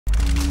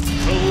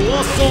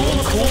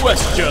Colossal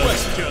question.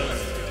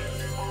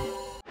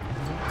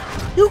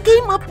 Who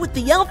came up with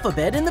the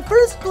alphabet in the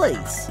first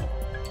place?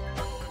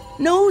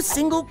 No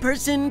single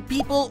person,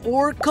 people,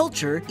 or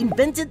culture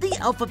invented the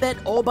alphabet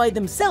all by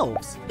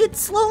themselves. It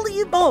slowly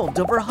evolved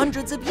over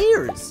hundreds of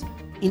years.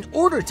 In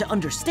order to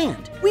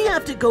understand, we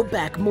have to go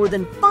back more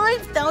than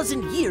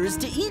 5,000 years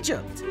to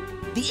Egypt.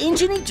 The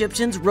ancient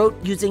Egyptians wrote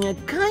using a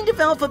kind of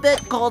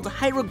alphabet called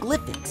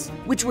hieroglyphics,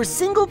 which were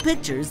single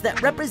pictures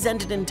that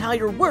represented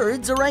entire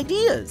words or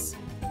ideas.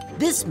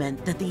 This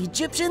meant that the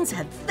Egyptians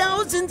had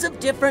thousands of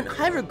different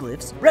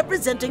hieroglyphs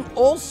representing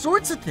all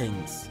sorts of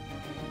things.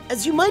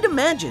 As you might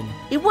imagine,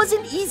 it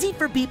wasn't easy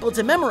for people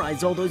to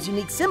memorize all those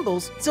unique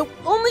symbols, so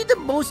only the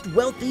most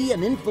wealthy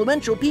and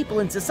influential people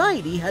in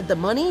society had the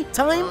money,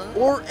 time,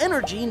 or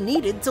energy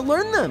needed to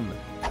learn them.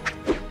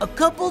 A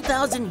couple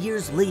thousand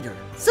years later,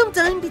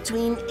 sometime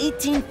between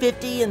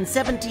 1850 and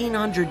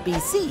 1700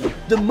 BC,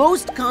 the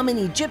most common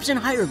Egyptian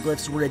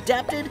hieroglyphs were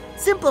adapted,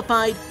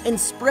 simplified, and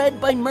spread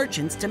by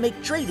merchants to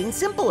make trading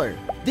simpler.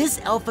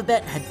 This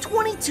alphabet had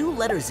 22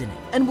 letters in it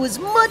and was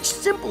much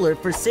simpler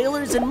for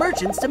sailors and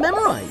merchants to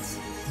memorize.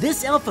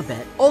 This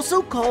alphabet,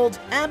 also called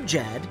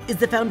abjad, is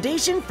the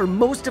foundation for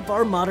most of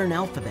our modern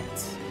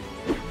alphabets.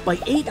 By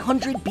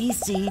 800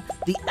 BC,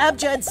 the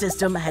abjad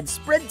system had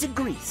spread to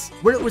Greece,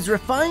 where it was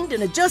refined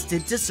and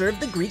adjusted to serve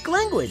the Greek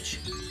language.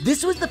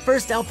 This was the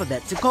first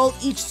alphabet to call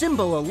each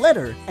symbol a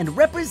letter and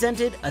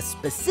represented a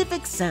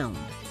specific sound.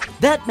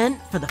 That meant,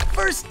 for the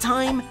first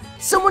time,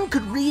 someone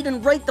could read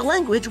and write the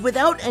language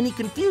without any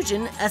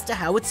confusion as to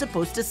how it's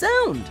supposed to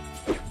sound.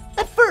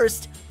 At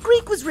first,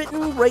 Greek was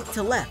written right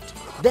to left,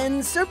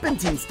 then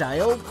serpentine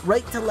style,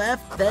 right to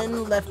left,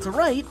 then left to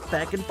right,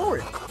 back and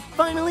forth.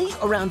 Finally,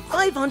 around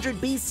 500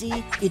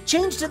 BC, it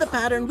changed to the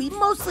pattern we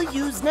mostly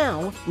use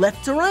now,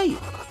 left to right.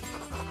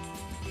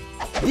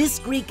 This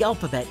Greek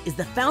alphabet is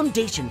the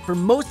foundation for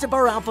most of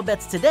our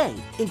alphabets today,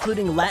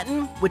 including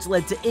Latin, which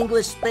led to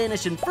English,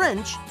 Spanish, and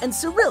French, and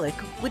Cyrillic,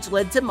 which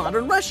led to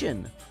modern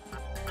Russian.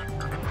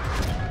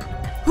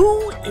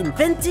 Who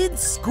invented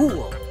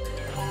school?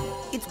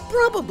 It's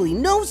probably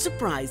no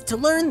surprise to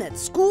learn that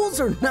schools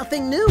are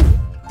nothing new.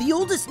 The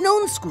oldest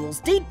known schools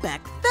date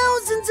back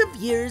thousands of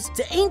years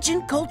to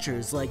ancient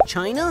cultures like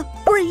China,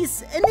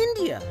 Greece, and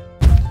India.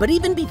 But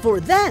even before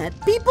that,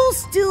 people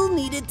still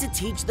needed to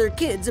teach their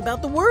kids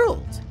about the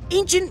world.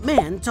 Ancient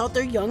man taught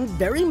their young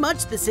very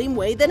much the same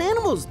way that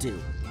animals do,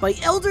 by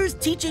elders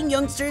teaching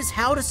youngsters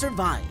how to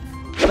survive.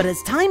 But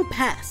as time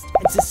passed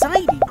and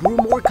society grew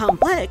more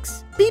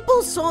complex,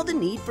 people saw the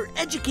need for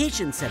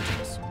education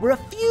centers, where a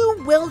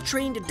few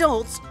well-trained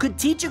adults could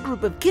teach a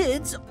group of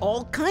kids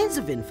all kinds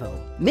of info,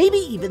 maybe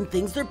even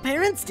things their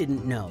parents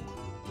didn't know.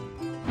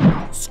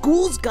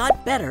 Schools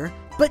got better,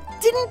 but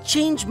didn't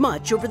change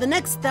much over the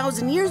next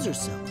 1,000 years or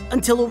so,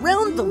 until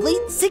around the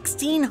late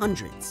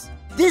 1600s.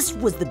 This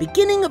was the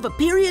beginning of a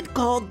period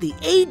called the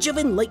Age of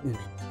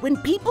Enlightenment, when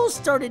people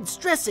started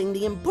stressing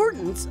the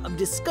importance of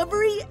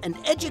discovery and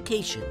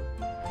education.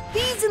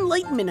 These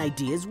Enlightenment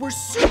ideas were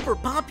super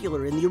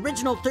popular in the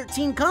original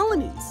 13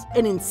 colonies,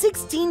 and in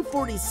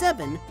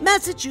 1647,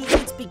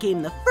 Massachusetts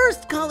became the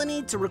first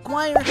colony to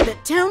require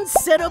that towns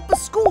set up a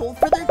school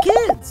for their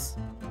kids.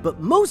 But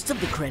most of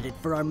the credit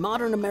for our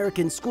modern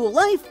American school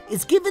life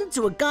is given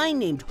to a guy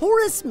named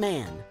Horace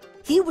Mann.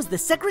 He was the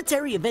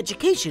Secretary of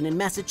Education in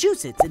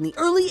Massachusetts in the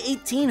early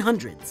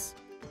 1800s.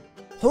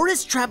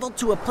 Horace traveled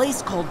to a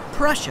place called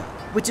Prussia,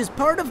 which is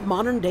part of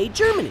modern-day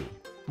Germany.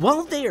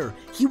 While there,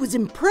 he was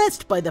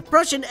impressed by the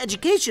Prussian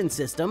education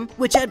system,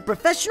 which had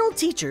professional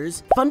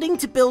teachers, funding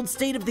to build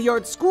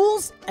state-of-the-art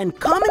schools, and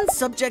common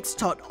subjects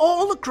taught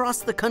all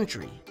across the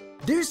country.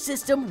 Their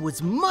system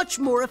was much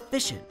more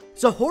efficient,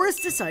 so Horace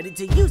decided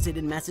to use it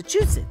in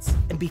Massachusetts.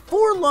 And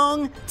before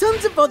long,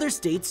 tons of other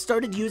states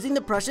started using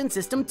the Prussian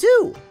system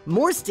too.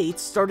 More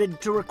states started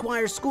to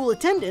require school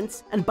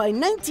attendance, and by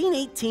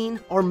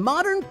 1918, our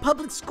modern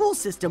public school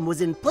system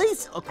was in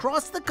place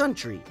across the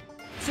country.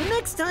 So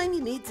next time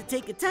you need to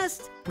take a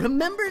test,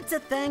 remember to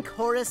thank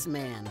Horace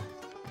Mann.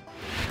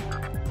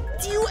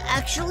 Do you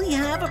actually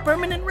have a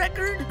permanent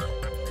record?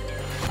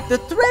 The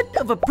threat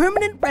of a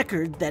permanent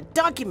record that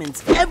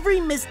documents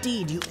every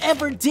misdeed you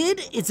ever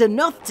did is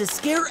enough to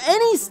scare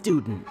any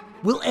student.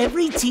 Will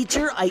every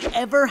teacher I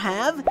ever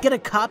have get a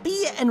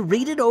copy and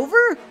read it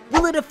over?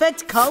 Will it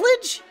affect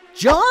college?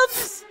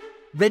 Jobs?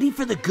 Ready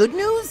for the good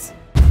news?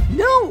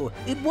 No,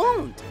 it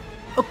won't.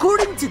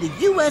 According to the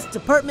US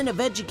Department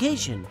of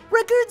Education,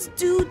 records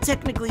do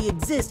technically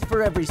exist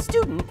for every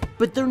student,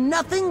 but they're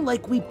nothing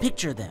like we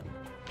picture them.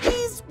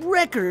 These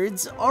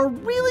records are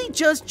really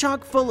just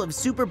chock full of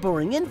super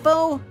boring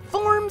info,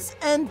 forms,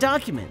 and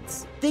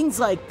documents.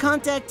 Things like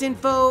contact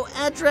info,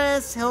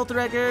 address, health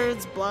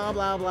records, blah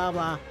blah blah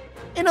blah.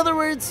 In other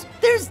words,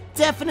 there's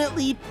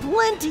definitely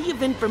plenty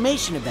of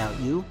information about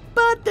you,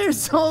 but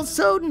there's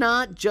also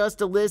not just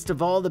a list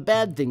of all the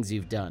bad things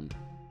you've done.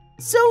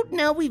 So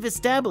now we've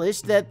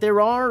established that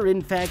there are,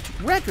 in fact,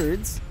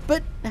 records,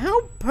 but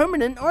how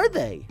permanent are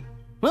they?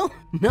 Well,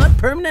 not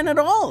permanent at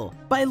all.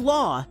 By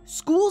law,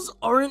 schools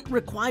aren't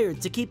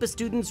required to keep a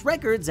student's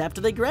records after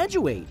they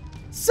graduate.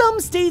 Some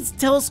states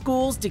tell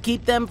schools to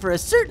keep them for a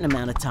certain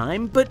amount of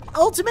time, but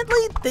ultimately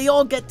they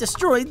all get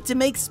destroyed to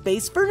make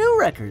space for new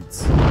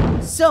records.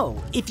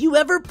 So, if you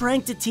ever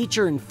pranked a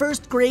teacher in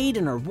first grade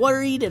and are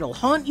worried it'll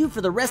haunt you for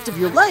the rest of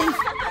your life,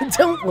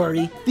 don't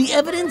worry, the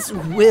evidence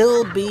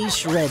will be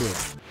shredded.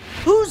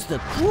 Who's the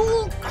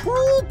cruel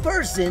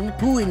person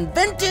who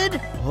invented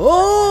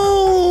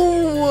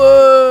homework?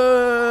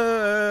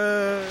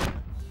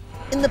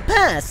 In the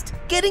past,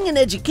 getting an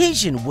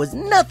education was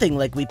nothing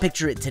like we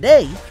picture it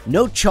today.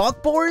 No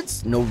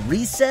chalkboards, no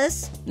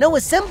recess, no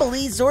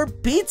assemblies or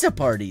pizza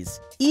parties.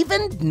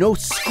 Even no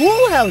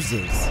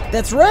schoolhouses.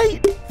 That's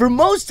right. For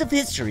most of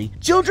history,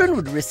 children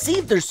would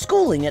receive their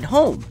schooling at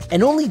home,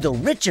 and only the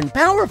rich and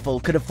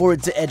powerful could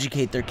afford to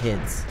educate their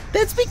kids.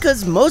 That's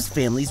because most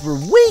families were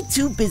way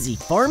too busy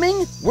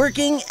farming,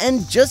 working,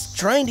 and just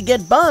trying to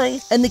get by,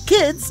 and the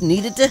kids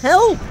needed to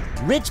help.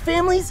 Rich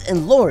families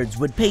and lords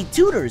would pay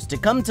tutors to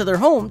come to their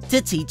home to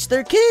teach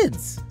their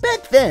kids.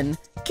 Back then,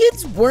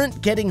 kids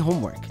weren't getting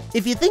homework.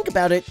 If you think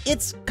about it,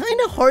 it's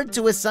kinda hard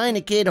to assign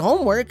a kid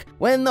homework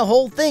when the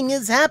whole thing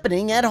is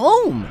happening at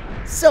home.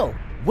 So,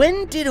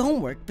 when did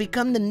homework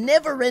become the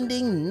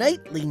never-ending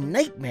nightly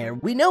nightmare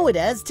we know it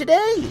as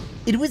today?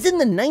 It was in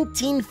the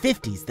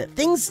 1950s that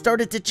things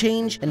started to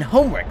change and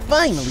homework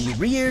finally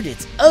reared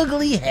its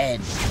ugly head.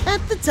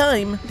 At the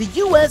time, the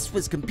US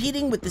was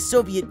competing with the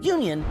Soviet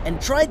Union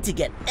and tried to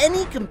get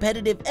any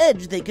competitive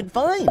edge they could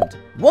find.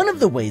 One of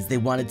the ways they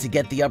wanted to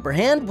get the upper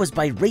hand was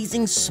by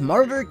raising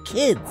smarter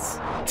kids.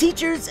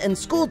 Teachers and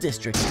school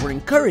districts were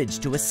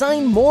encouraged to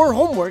assign more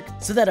homework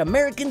so that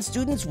American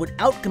students would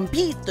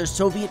outcompete their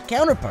Soviet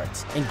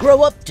counterparts and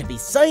grow up to be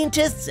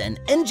scientists and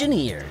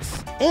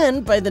engineers.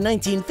 And by the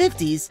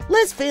 1950s,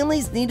 less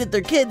families needed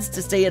their kids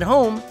to stay at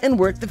home and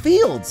work the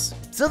fields.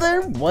 So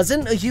there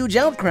wasn't a huge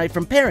outcry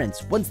from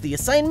parents once the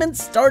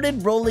assignments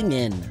started rolling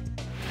in.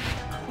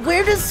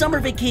 Where does summer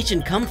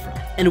vacation come from,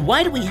 and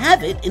why do we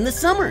have it in the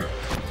summer?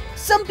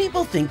 Some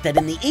people think that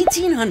in the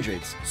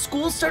 1800s,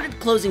 schools started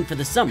closing for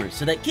the summer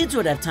so that kids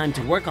would have time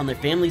to work on their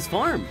family's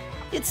farm.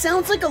 It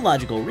sounds like a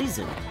logical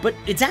reason, but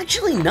it's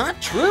actually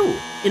not true.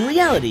 In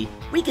reality,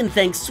 we can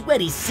thank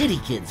sweaty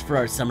city kids for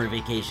our summer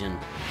vacation.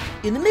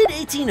 In the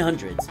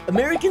mid-1800s,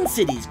 American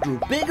cities grew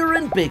bigger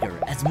and bigger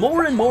as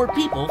more and more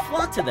people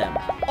flocked to them.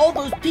 All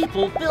those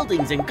people,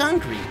 buildings, and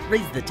concrete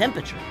raised the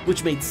temperature,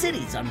 which made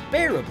cities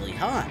unbearably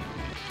hot.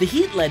 The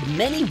heat led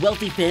many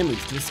wealthy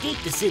families to escape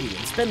the city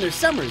and spend their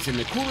summers in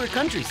the cooler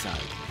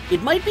countryside.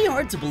 It might be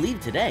hard to believe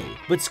today,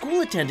 but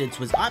school attendance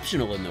was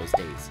optional in those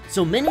days,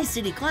 so many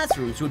city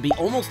classrooms would be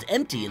almost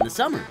empty in the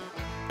summer.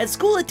 As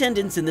school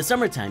attendance in the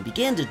summertime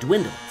began to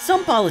dwindle,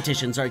 some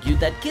politicians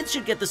argued that kids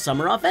should get the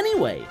summer off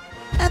anyway.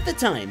 At the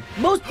time,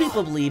 most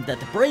people believed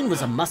that the brain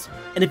was a muscle,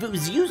 and if it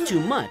was used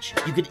too much,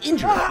 you could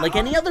injure it like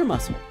any other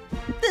muscle.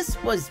 This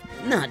was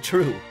not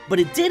true, but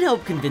it did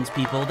help convince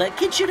people that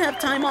kids should have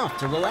time off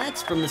to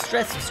relax from the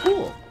stress of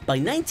school. By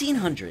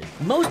 1900,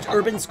 most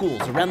urban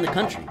schools around the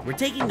country were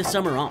taking the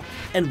summer off,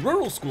 and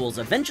rural schools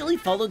eventually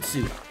followed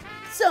suit.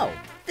 So,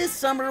 this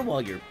summer,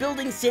 while you're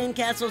building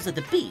sandcastles at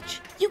the beach,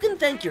 you can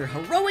thank your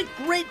heroic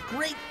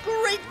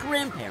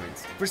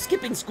great-great-great-grandparents for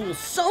skipping school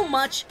so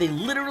much they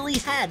literally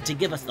had to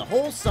give us the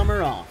whole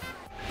summer off.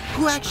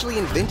 Who actually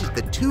invented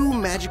the two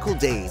magical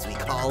days we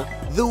call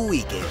the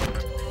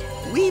weekend?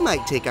 We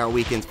might take our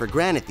weekends for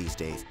granted these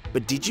days,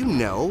 but did you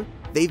know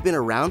they've been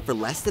around for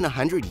less than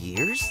 100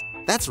 years?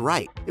 That's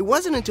right, it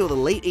wasn't until the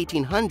late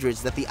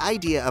 1800s that the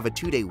idea of a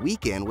two-day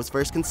weekend was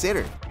first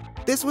considered.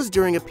 This was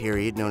during a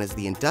period known as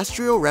the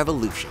Industrial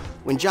Revolution,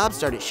 when jobs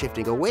started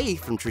shifting away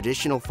from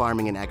traditional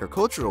farming and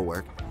agricultural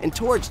work and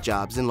towards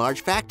jobs in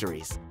large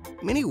factories.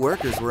 Many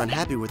workers were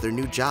unhappy with their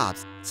new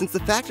jobs since the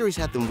factories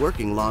had them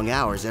working long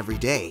hours every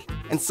day,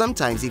 and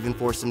sometimes even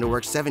forced them to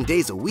work 7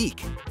 days a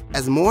week.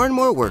 As more and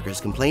more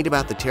workers complained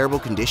about the terrible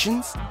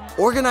conditions,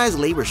 organized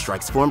labor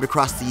strikes formed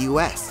across the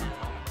US.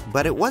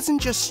 But it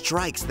wasn't just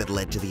strikes that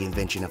led to the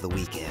invention of the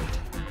weekend.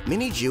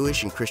 Many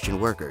Jewish and Christian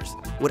workers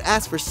would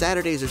ask for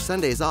Saturdays or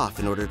Sundays off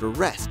in order to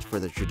rest for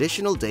the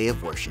traditional day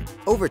of worship.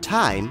 Over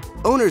time,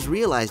 owners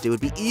realized it would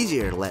be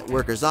easier to let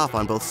workers off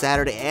on both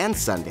Saturday and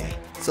Sunday.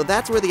 So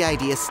that's where the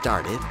idea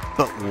started.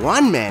 But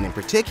one man in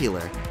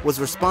particular was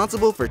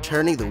responsible for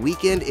turning the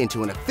weekend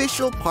into an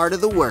official part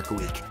of the work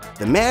week.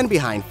 The man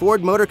behind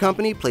Ford Motor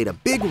Company played a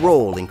big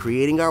role in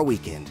creating our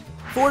weekend.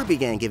 Ford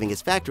began giving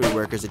his factory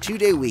workers a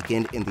two-day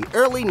weekend in the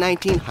early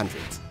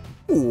 1900s.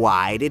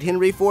 Why did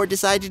Henry Ford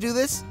decide to do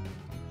this?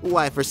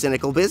 Why, for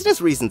cynical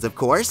business reasons, of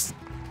course.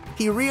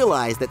 He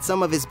realized that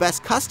some of his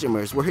best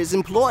customers were his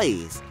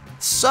employees.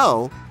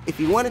 So, if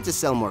he wanted to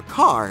sell more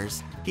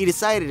cars, he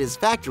decided his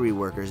factory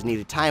workers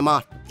needed time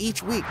off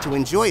each week to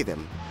enjoy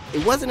them.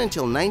 It wasn't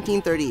until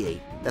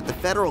 1938 that the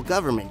federal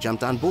government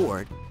jumped on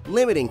board,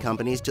 limiting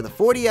companies to the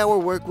 40-hour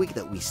work week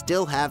that we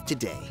still have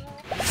today.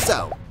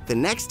 So, the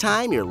next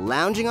time you're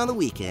lounging on the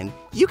weekend,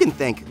 you can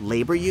thank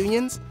labor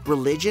unions,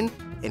 religion,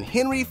 and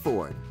Henry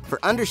Ford for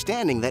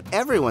understanding that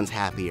everyone's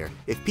happier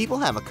if people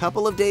have a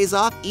couple of days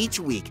off each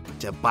week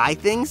to buy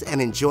things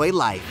and enjoy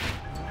life.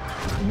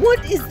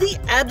 What is the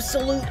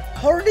absolute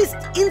hardest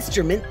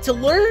instrument to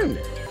learn?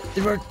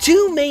 There are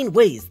two main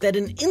ways that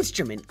an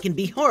instrument can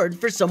be hard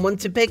for someone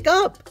to pick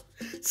up.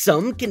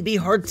 Some can be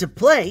hard to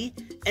play,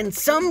 and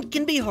some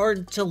can be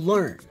hard to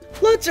learn.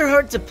 Lots are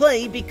hard to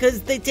play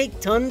because they take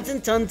tons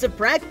and tons of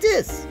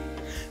practice.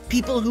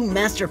 People who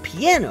master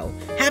piano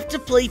have to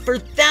play for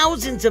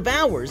thousands of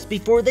hours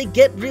before they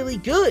get really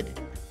good.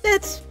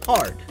 That's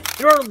hard.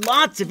 There are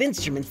lots of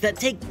instruments that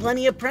take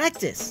plenty of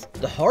practice.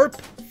 The harp,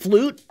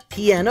 flute,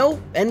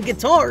 piano, and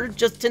guitar,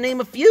 just to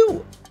name a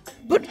few.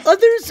 But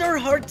others are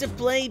hard to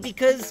play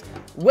because,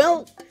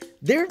 well,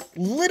 they're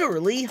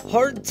literally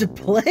hard to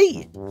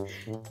play.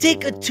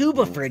 Take a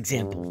tuba, for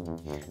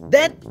example.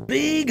 That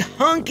big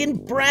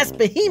honkin' brass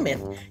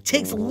behemoth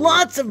takes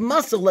lots of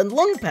muscle and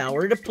lung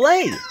power to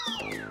play.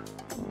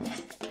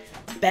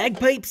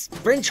 Bagpipes,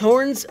 French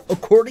horns,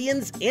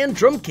 accordions, and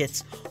drum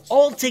kits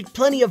all take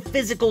plenty of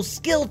physical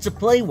skill to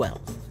play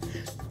well.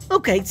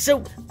 Okay,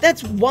 so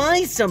that's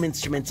why some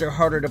instruments are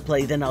harder to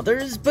play than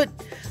others, but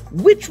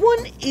which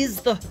one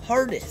is the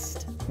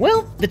hardest?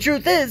 Well, the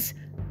truth is,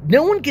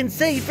 no one can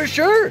say for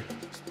sure.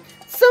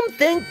 Some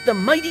think the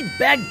mighty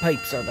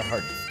bagpipes are the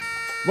hardest,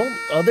 while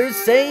others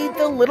say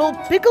the little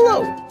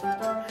piccolo.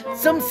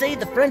 Some say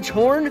the French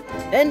horn,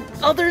 and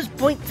others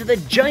point to the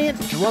giant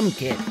drum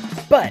kit.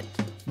 But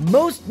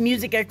most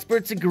music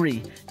experts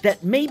agree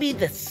that maybe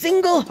the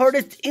single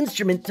hardest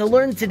instrument to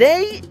learn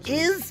today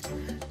is,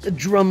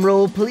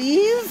 drumroll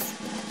please,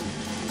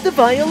 the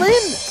violin.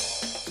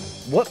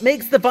 What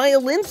makes the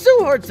violin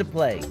so hard to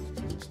play?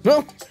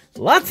 Well,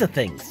 lots of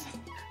things.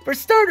 For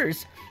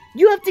starters,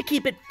 you have to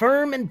keep it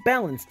firm and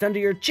balanced under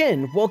your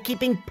chin while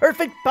keeping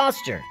perfect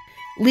posture,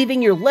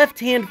 leaving your left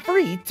hand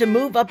free to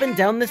move up and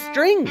down the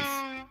strings.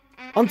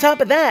 On top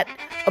of that,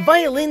 a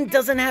violin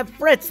doesn't have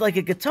frets like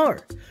a guitar,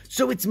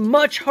 so it's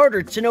much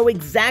harder to know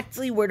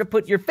exactly where to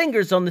put your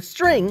fingers on the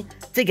string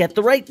to get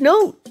the right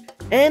note.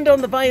 And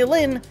on the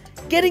violin,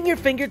 getting your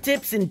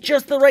fingertips in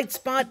just the right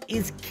spot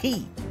is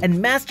key, and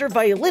master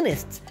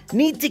violinists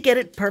need to get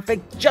it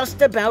perfect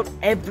just about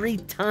every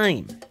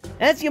time.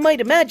 As you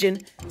might imagine,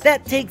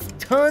 that takes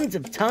tons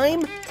of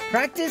time,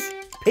 practice,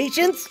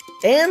 patience,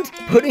 and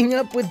putting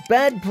up with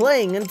bad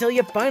playing until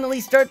you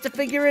finally start to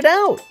figure it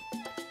out.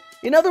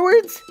 In other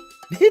words,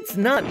 it's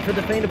not for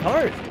the faint of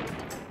heart.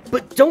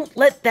 But don't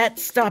let that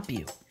stop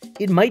you.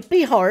 It might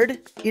be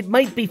hard, it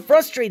might be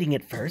frustrating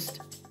at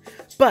first,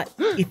 but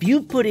if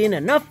you put in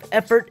enough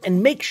effort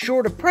and make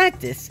sure to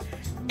practice,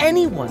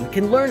 anyone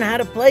can learn how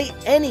to play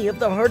any of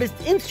the hardest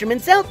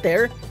instruments out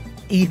there,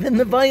 even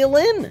the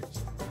violin.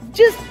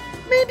 Just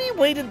maybe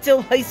wait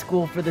until high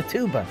school for the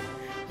tuba.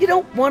 You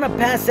don't want to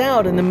pass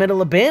out in the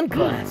middle of band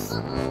class.